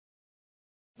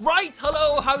Right,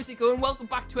 hello, how's it going? Welcome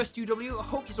back to SQW. I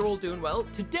hope you're all doing well.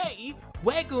 Today,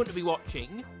 we're going to be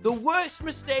watching the worst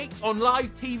mistakes on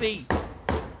live TV.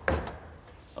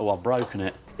 Oh, I've broken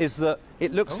it. Is that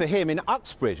it looks for him in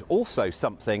Uxbridge also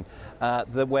something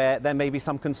where there may be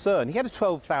some concern. He had a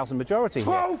 12,000 majority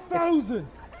 12,000!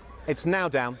 It's now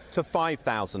down to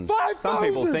 5,000. 5,000! Some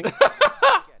people think... It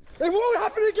won't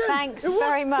happen again! Thanks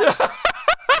very much.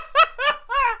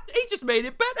 He just made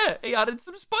it better. He added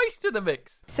some spice to the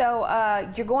mix. So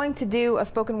you're going to do a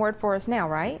spoken word for us now,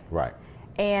 right? Right.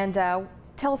 And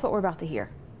tell us what we're about to hear.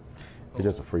 It's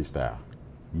just a freestyle.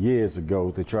 Years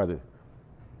ago, they tried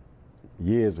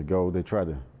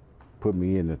to put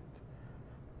me in the...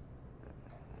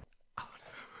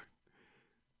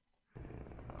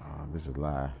 This is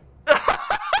live.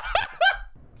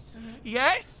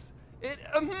 Yes.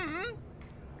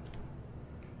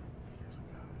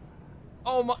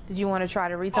 Oh my. Did you want to try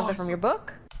to read something from your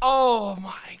book? Oh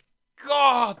my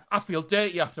God. I feel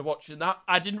dirty after watching that.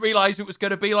 I didn't realize it was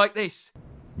going to be like this.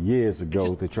 Years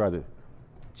ago, they tried to...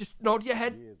 Just nod your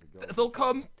head. They'll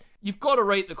come. You've got to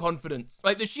rate the confidence.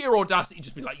 Like the sheer audacity,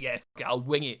 just be like, yeah, f it, I'll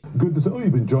wing it. Good to say, oh,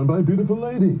 you've been joined by a beautiful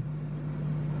lady.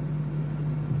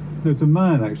 It's a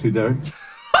man, actually, Derek.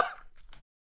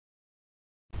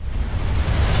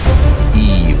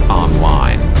 EVE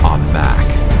Online on Mac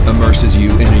immerses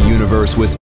you in a universe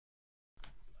with...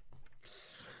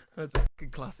 That's a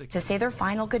fucking classic. To say their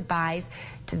final goodbyes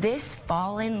to this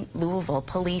fallen Louisville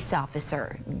police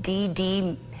officer,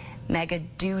 D.D.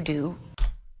 Megadoodoo.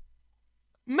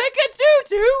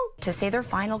 Megadoodoo? To say their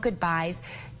final goodbyes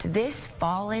to this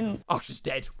fallen... Oh, she's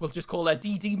dead. We'll just call her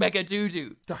D.D.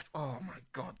 Megadoodoo. Oh my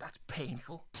God, that's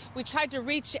painful. We tried to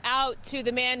reach out to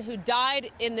the man who died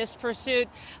in this pursuit.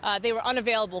 They were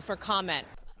unavailable for comment.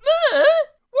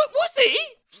 What was he?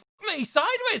 Me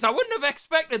sideways. I wouldn't have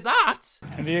expected that.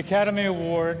 And the Academy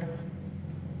Award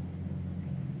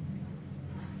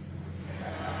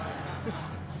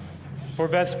for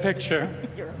Best Picture.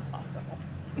 You're impossible.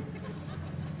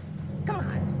 Come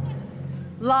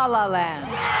on. La La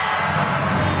Land.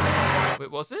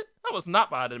 Wait, was it? That wasn't that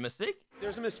bad a mistake.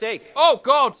 There's a mistake. Oh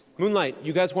God. Moonlight,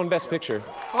 you guys won Best Picture.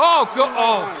 Oh God.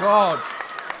 Oh God.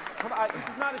 This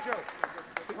is not a joke.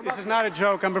 This is not a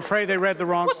joke. I'm afraid they read the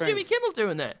wrong What's thing. Jimmy Kimmel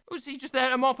doing there? Was he just there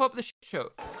to mop up the shit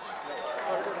show?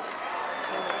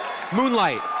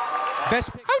 Moonlight.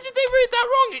 Best Picture. How did they read that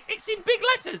wrong? It's in big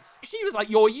letters. She was like,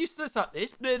 "You're useless at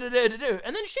this," and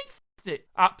then she f***ed it.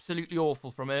 Absolutely awful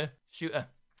from her. Shoot her.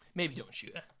 Maybe don't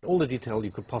shoot her. All the detail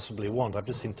you could possibly want. I've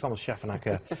just seen Thomas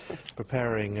Schaffenacker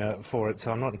preparing for it,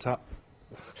 so I'm not in touch.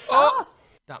 Oh!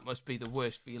 That must be the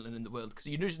worst feeling in the world, because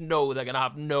you just know they're going to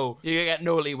have you're going to get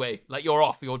no leeway. Like, you're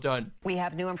off, you're done. We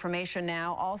have new information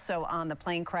now also on the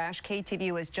plane crash.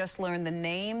 KTVU has just learned the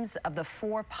names of the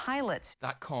 4 pilots.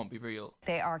 That can't be real.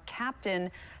 They are Captain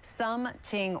Sum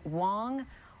Ting Wong,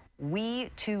 Wee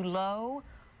Tu Lo,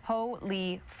 Ho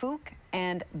Lee Fook,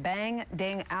 and Bang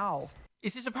Ding Ao.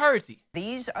 Is this a parody?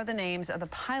 These are the names of the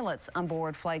pilots on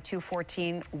board Flight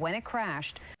 214 when it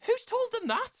crashed. Who's told them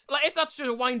that? Like, if that's just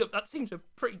a wind-up, that seems a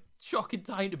pretty shocking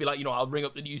time to be like, I'll ring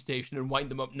up the news station and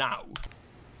wind them up now.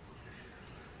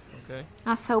 Okay.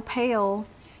 I'm so pale.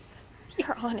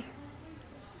 You're on it.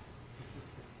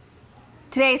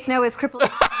 Today, snow is crippling.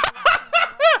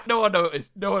 No one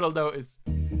noticed. No one will notice.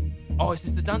 Oh, is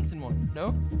this the dancing one?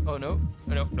 No? Oh, no.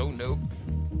 No.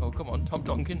 Oh, come on, Tom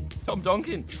Donkin. Tom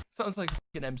Donkin. Sounds like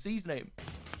an MC's name.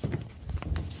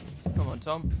 Come on,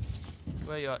 Tom.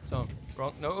 Where you at, Tom?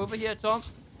 Wrong. No, over here, Tom.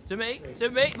 To me.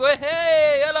 Well,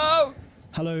 hey, hello.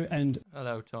 Hello and...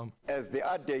 Hello, Tom. As the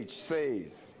adage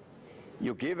says,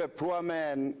 you give a poor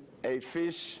man a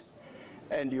fish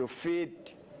and you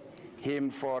feed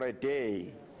him for a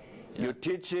day. Yeah. You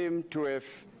teach him to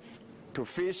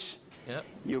fish. Yeah.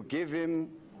 You give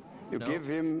him... No.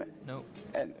 No.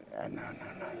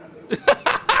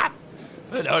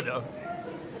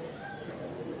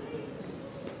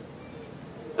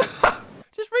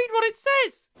 Just read what it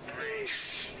says.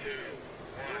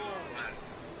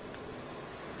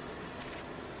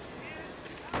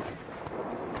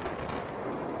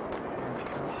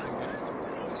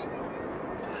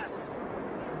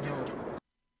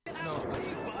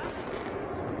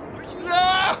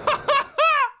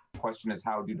 Question is,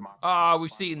 how do democracy...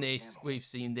 We've seen this. We've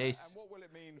seen this.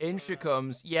 In she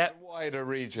comes. Yep. Wider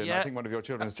region. Yep. I think one of your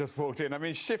children has just walked in. I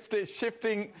mean,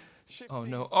 shifting. Oh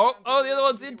no. Oh, the other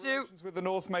one's in too. With the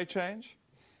North may change.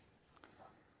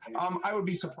 I would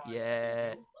be surprised.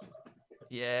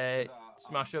 Yeah.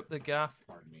 Smash up the gaff.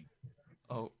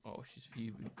 Oh, she's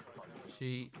fuming.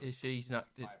 She's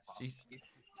knackered.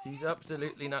 She's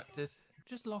absolutely knackered.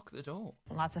 Just lock the door.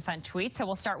 Lots of fun tweets. So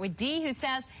we'll start with D, who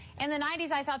says, in the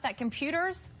 90s, I thought that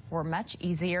computers were much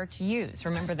easier to use.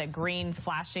 Remember the green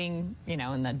flashing, you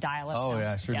know, in the dial-up? Oh,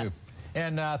 yeah, sure do.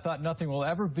 And thought nothing will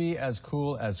ever be as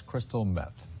cool as crystal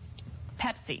meth.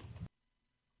 Pepsi.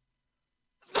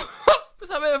 Was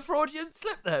that a bit of a fraudulent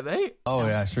slip there, mate? Oh,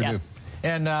 yeah, sure do.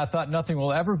 And thought nothing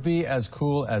will ever be as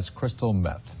cool as crystal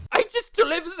meth. He just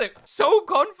delivers it so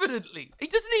confidently. He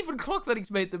doesn't even clock that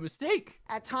he's made the mistake.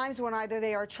 At times when either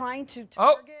they are trying to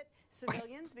target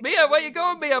civilians... Mia, where you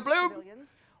going, Mia Bloom?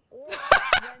 Or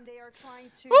when they are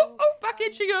trying to... Back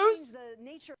in she goes.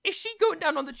 Is she going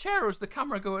down on the chair or is the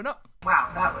camera going up?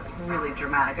 Wow, that was really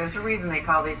dramatic. There's a reason they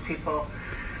call these people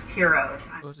heroes.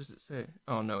 What does it say?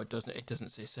 Oh, no, it doesn't. It doesn't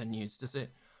say send nudes, does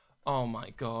it? Oh,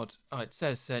 my God. Oh, it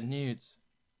says send nudes.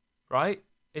 Right?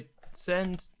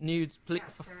 Send nudes, please.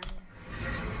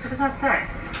 What does that say?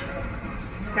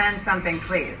 Send something,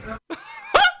 please.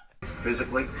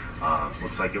 Physically,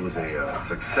 looks like it was a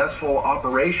successful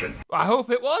operation. I hope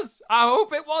it was. I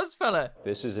hope it was, fella.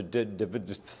 This is a...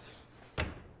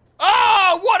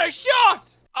 Oh, what a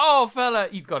shot! Oh, fella,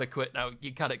 you've got to quit now.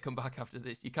 You cannot come back after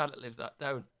this. You cannot live that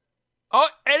down. Oh,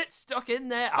 and it's stuck in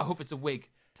there. I hope it's a wig.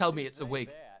 Tell me it's a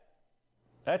wig.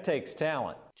 That takes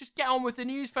talent. Just get on with the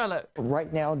news, fella.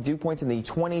 Right now, dew points in the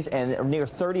 20s and near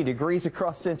 30 degrees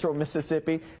across central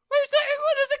Mississippi. Who's that?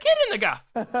 There's a kid in the gaff.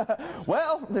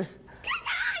 Well,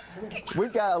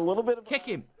 we've got a little bit of... Kick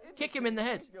him. Kick him in the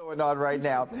head. Going on right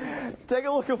now. Take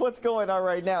a look at what's going on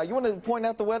right now. You want to point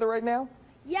out the weather right now?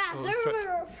 Yeah, there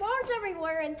are farts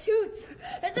everywhere and toots.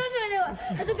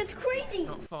 It's crazy.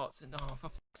 Not farts and... Oh, for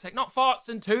fuck's sake. Not farts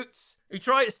and toots. He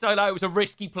tried to style out. It was a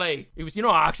risky play. He was, you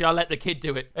know, actually, I'll let the kid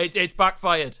do it. It's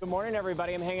backfired. Good morning,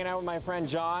 everybody. I'm hanging out with my friend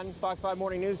John. Fox 5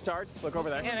 Morning News starts. Look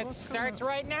over there. And it starts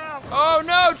right now. Oh,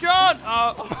 no, John.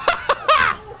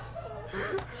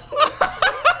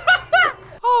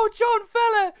 Oh, John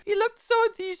fella, you looked so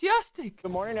enthusiastic.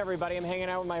 Good morning, everybody. I'm hanging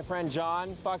out with my friend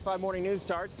John. Fox 5 Morning News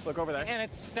starts. Look over there. And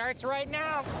it starts right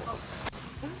now.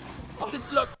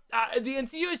 Look, the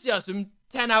enthusiasm,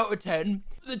 10 out of 10.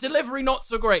 The delivery, not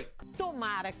so great.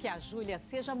 Tomara que a Júlia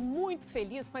seja muito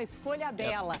feliz com a escolha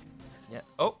dela. Yeah.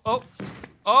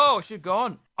 Oh, she's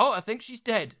gone. Oh, I think she's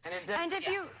dead. And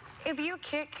if you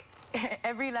kick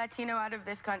every Latino out of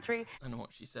this country, I know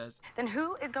what she says. then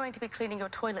who is going to be cleaning your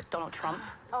toilet, Donald Trump?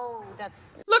 Oh,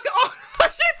 that's... Look,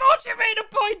 she thought she made a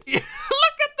point.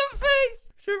 Look at the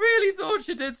face. She really thought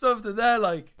she did something there,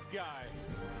 like. Guy.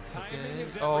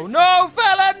 Okay. Oh, no,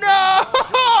 fella, no!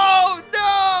 Oh,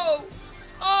 no!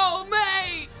 Oh,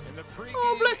 mate!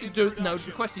 Oh, bless you. Now,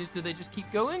 the question is, do they just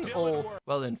keep going? Or,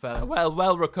 well then, fella,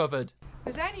 well recovered.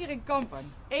 We zijn hier in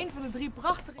Kampen. Een van de 3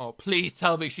 prachtige... Oh, please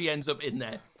tell me she ends up in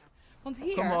there. Want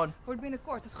hier wordt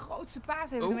binnenkort het grootste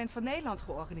paasevenement van Nederland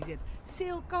georganiseerd.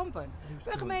 Seel Kampen.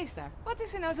 Burgemeester, wat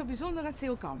is er nou zo bijzonder aan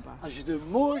Seel Kampen? Als je de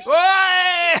mooiste...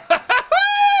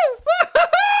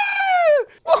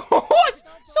 What?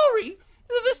 Sorry?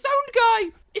 The sound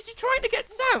guy. Is he trying to get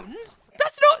sound?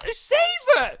 That's not a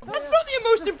saver. That's not the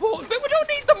most important bit. We don't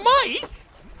need the mic.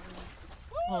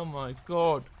 Oh my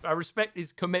God. I respect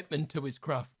his commitment to his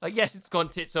craft. Like, yes, it's gone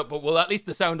tits up, but well, at least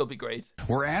the sound will be great.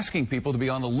 We're asking people to be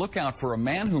on the lookout for a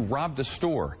man who robbed a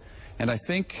store. And I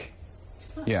think,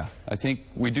 yeah, I think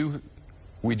we do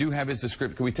have his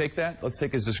description. Can we take that? Let's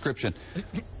take his description.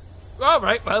 All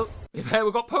right, well, we've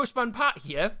got Postman Pat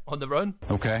here on the run.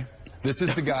 Okay. This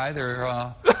is the guy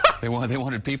they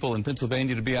wanted people in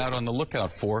Pennsylvania to be out on the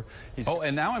lookout for. Oh,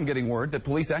 and now I'm getting word that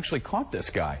police actually caught this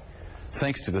guy.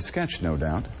 Thanks to the sketch, no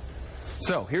doubt.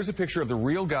 So, here's a picture of the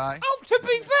real guy. Oh, to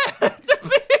be fair,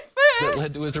 that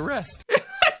led to his arrest.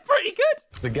 That's pretty good.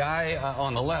 The guy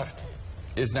on the left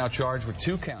is now charged with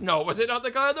 2 counts. No, was it not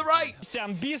the guy on the right?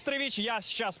 Сян Бистрович, я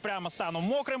сейчас прямо стану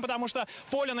мокрым, потому что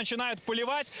поле начинает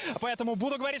поливать, поэтому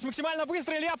буду говорить максимально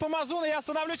быстро. Илья Помазун, и я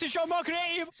становлюсь еще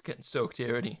мокрее. He's getting soaked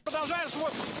here, isn't he? Продолжаем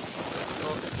свой...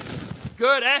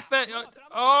 Good effort.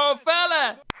 Oh,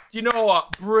 fella. Do you know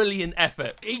what? Brilliant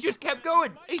effort. He just kept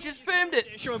going. He just filmed it.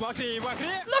 Look at him.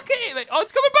 Oh,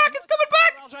 it's coming back. It's coming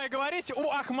back. Продолжаю говорить. У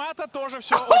Ахмата тоже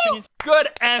все очень... Good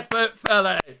effort,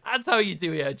 fella. That's how you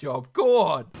do your job. Go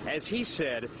on. As he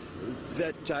said,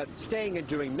 that staying and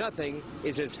doing nothing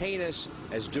is as heinous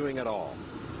as doing it all.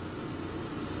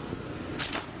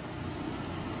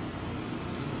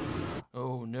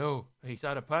 Oh, no. He's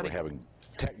had a panic. We're having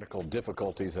technical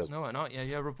difficulties. No, we're not.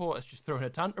 Yeah, reporter's just throwing a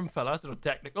tantrum, fella. That's not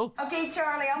technical. Okay,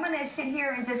 Charlie, I'm going to sit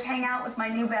here and just hang out with my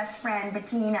new best friend,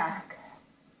 Bettina.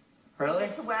 Really?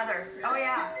 To weather. Oh,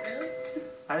 yeah.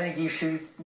 I think you should...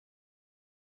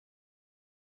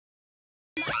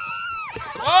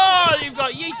 Oh, you've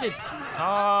got yeeted.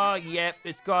 Oh, yep,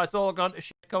 it's all gone to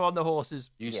shit. Come on, the horses.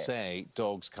 You say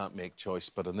dogs can't make choice,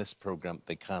 but in this programme,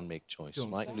 they can make choice,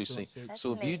 right, Lucy?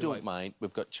 So if you don't mind,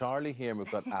 we've got Charlie here and we've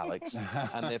got Alex,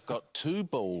 and they've got 2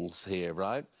 bowls here,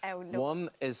 right? Oh, no. One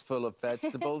is full of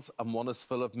vegetables and one is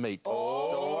full of meat.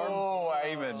 Oh,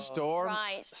 Eamon. Storm,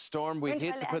 Right. Storm, we Don't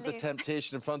hate tell to her, put the Lou.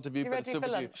 temptation in front of you, You but it's ready over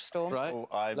for to you. lunch, Storm? Right? Oh,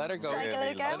 I'm Let her go. Should I let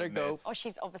her go? Let her go. Oh,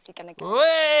 she's obviously going to go.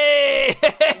 Way!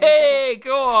 Hey,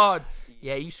 go on.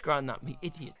 Yeah, you scran that, me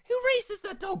idiot. Who raises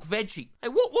that dog veggie? Hey,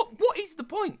 what is the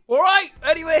point? All right.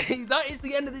 Anyway, that is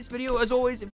the end of this video. As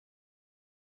always, if